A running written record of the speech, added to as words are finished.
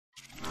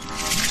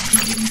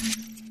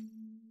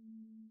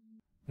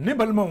Ne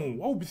balimaw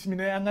aw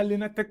bisimila an ka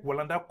Lenatek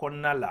walanda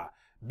kɔnɔna la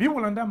bi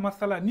walanda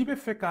masala n'i bɛ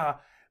fɛ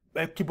ka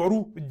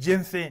kibaru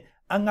jɛnsɛn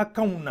an ka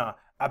kanw na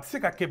a bɛ se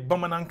ka kɛ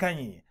bamanankan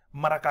ye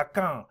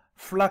marakakan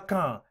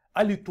filakan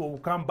hali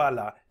tubabukan b'a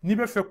la n'i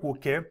bɛ fɛ k'o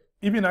kɛ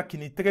i bɛna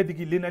k'i tɛgɛ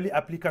digi Lenali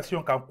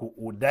application kan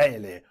k'o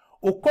dayɛlɛ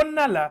o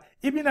kɔnɔna la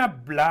i bɛna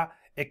bila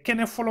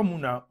kɛnɛ fɔlɔ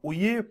mun na o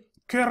ye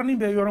kɛrɛnin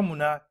bɛ yɔrɔ mun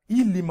na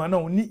i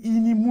limanaw ni i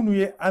ni minnu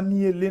ye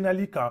ami ye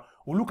Lenali kan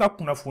olu ka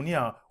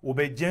kunnafoniya o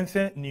bɛ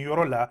jɛnsɛn nin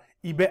yɔrɔ la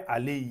i bɛ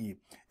ale ye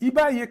i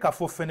b'a ye k'a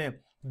fɔ fɛnɛ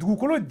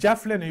dugukolo ja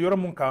filɛ nin yɔrɔ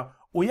mun kan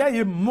o y'a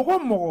ye mɔgɔ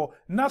mɔgɔ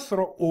n'a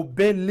sɔrɔ o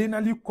bɛ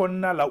Lenali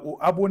kɔnɔna la o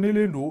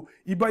abonnelen don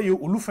i b'a ye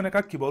olu fɛnɛ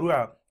ka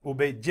kibaruya o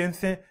bɛ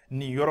jɛnsɛn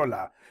nin yɔrɔ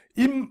la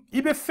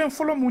i bɛ fɛn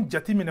fɔlɔ mun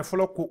jateminɛ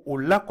fɔlɔ ko o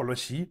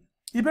lakɔlɔsi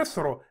i bɛ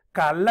sɔrɔ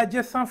k'a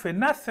lajɛ sanfɛ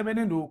n'a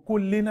sɛbɛnnen don ko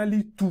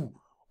Lenali tu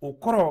o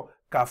kɔrɔ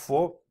k'a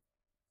fɔ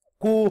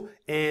ko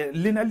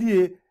Lenali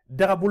ye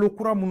dagabolo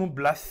kura minnu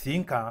bila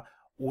sen kan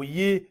o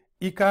ye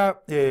i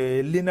ka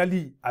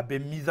Lenali a bɛ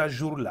mise à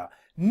jour la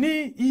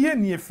ni i ye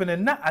nin ye fɛnɛ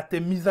n'a a tɛ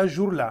mise à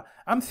jour la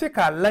an bɛ se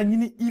k'a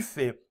laɲini i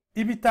fɛ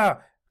i bɛ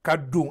taa ka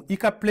don i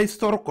ka Play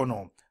Store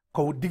kɔnɔ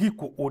k'o digi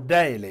k'o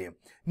dayɛlɛ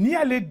n'i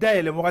y'ale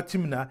dayɛlɛ wagati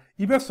min na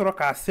i bɛ sɔrɔ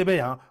k'a sɛbɛn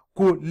yan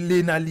ko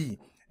Lenali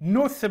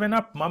n'o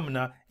sɛbɛnna tuma min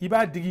na i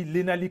b'a digi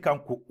Lenali kan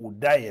k'o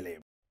dayɛlɛ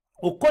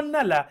o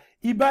kɔnɔna la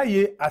i b'a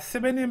ye a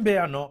sɛbɛnnen bɛ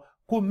yan nɔ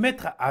ko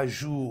mettre à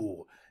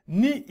jour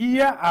ni i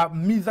y'a a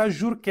mise à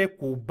jour kɛ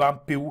k'o ban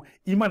pewu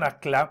i mana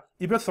tila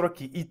i bɛ sɔrɔ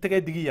k'i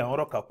tɛgɛ digi yan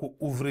yɔrɔ kan ko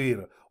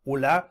ouvrir o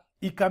la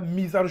i ka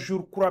mise à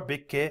jour kura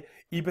bɛ kɛ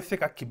i bɛ se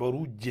ka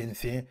kibaru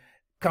jɛnsɛn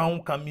kan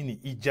o kan min ni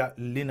i ja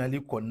Lenali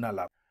kɔnɔna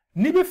la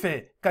n'i bɛ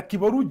fɛ ka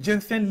kibaru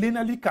jɛnsɛn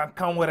Lenali kan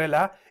kan wɛrɛ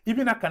la i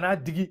bɛna ka n'a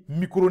digi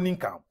micronin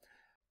kan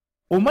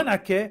o mana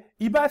kɛ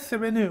i b'a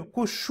sɛbɛnnen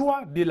ko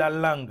choix de la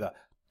langue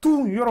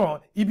tu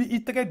yɔrɔ i bɛ i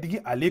tɛgɛ digi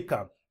ale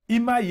kan i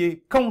m'a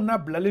ye kanw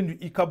nabilalen don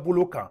i ka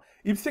bolo kan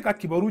i bɛ se ka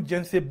kibaru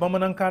jɛnsɛn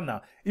bamanankan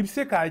na i bɛ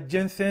se k'a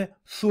jɛnsɛn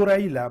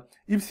sorayi la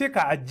i bɛ se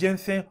k'a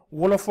jɛnsɛn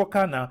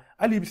wɔlɔfɔkan na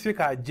hali i bɛ se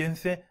k'a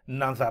jɛnsɛn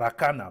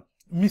nanzarakan na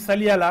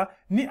misaliya la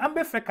ni an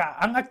bɛ fɛ ka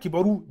an ka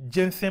kibaru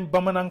jɛnsɛn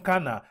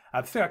bamanankan na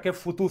a bɛ se ka kɛ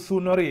photo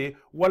sonore ye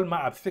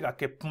walima a bɛ se ka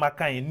kɛ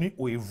kumakan ye ni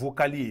o ye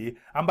vocal ye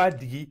an b'a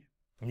digi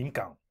nin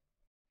kan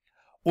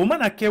o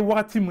mana kɛ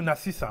wagati min na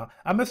sisan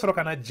an bɛ sɔrɔ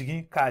ka na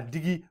jigin k'a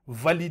digi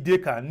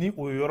valider kan ni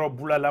o yɔrɔ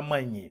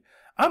bulalaman ye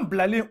an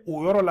bilalen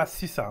o yɔrɔ la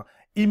sisan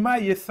i m'a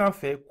ye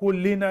sanfɛ ko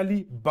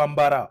Lenali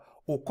Bambara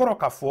o kɔrɔ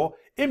k'a fɔ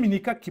e min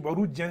n'i ka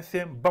kibaru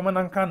jɛnsɛn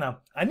bamanankan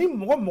na ani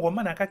mɔgɔ mɔgɔ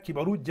mana ka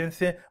kibaru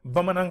jɛnsɛn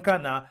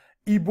bamanankan na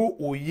i b'o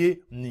o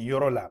ye nin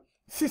yɔrɔ la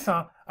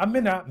sisan an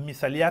bɛna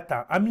misaliya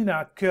ta an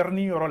bɛna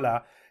kɛrɛnin yɔrɔ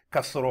la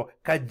ka sɔrɔ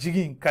ka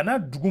jigin ka na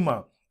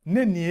duguma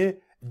ne nin ye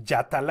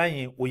jatalan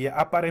ye o ye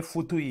appareil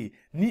photo ye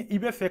ni i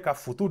bɛ fɛ ka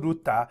photo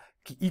dɔ ta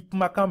k'i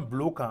kumakan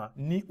bila o kan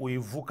ni o ye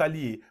vocal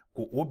ye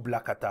k'o bila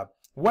ka taa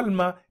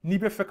walima n'i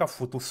bɛ fɛ ka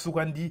photo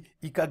sugandi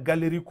i ka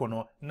galerie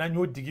kɔnɔ n'an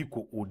y'o digi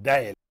k'o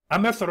dayɛlɛ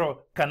an bɛ sɔrɔ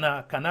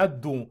ka na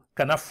don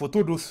ka na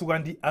photo dɔ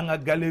sugandi an ka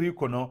galerie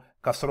kɔnɔ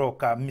ka sɔrɔ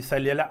ka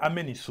misaliyala an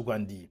bɛ nin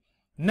sugandi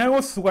n'an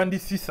y'o sugandi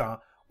sisan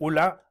o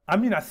la an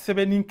bɛna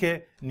sɛbɛnni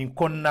kɛ nin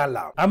kɔnɔna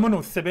la an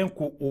bɛn'o sɛbɛn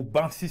k'o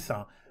ban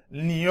sisan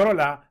nin yɔrɔ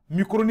la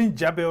micronin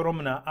ja bɛ yɔrɔ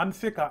min na an bɛ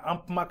se ka an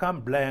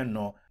kumakan bila yan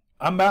nɔ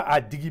an b'a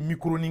a digi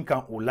micronin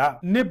kan o la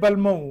ne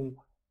balimaw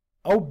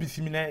aw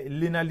bisimila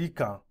Lenali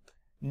kan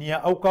nin ye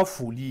aw ka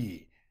foli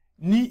ye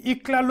ni i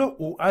tilala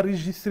o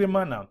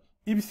enregistrement na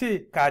i bɛ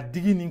se k'a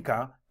digi nin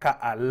kan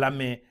k'a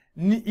lamɛn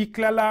ni i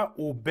tilala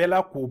o bɛɛ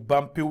la k'o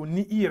ban pewu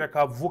ni i yɛrɛ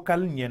ka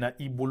vocal ɲɛna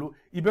i bolo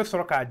i bɛ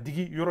sɔrɔ k'a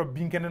digi yɔrɔ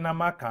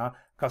binkɛnɛnama kan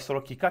ka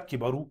sɔrɔ k'i ka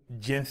kibaru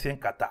jɛnsɛn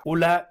ka taa o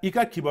la i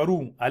ka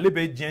kibaru ale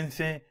bɛ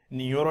jɛnsɛn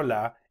nin yɔrɔ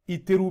la i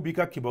teriw b'i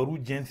ka kibaru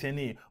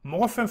jɛnsɛnnen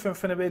mɔgɔ fɛn fɛn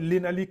fɛnɛ bɛ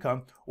Lenali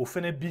kan o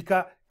fɛnɛ b'i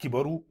ka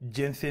kibaru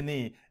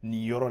jɛnsɛnnen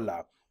nin yɔrɔ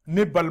la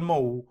ne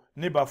balimaw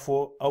ne b'a fɔ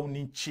aw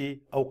ni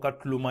ce aw ka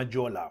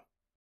tulomajɔ la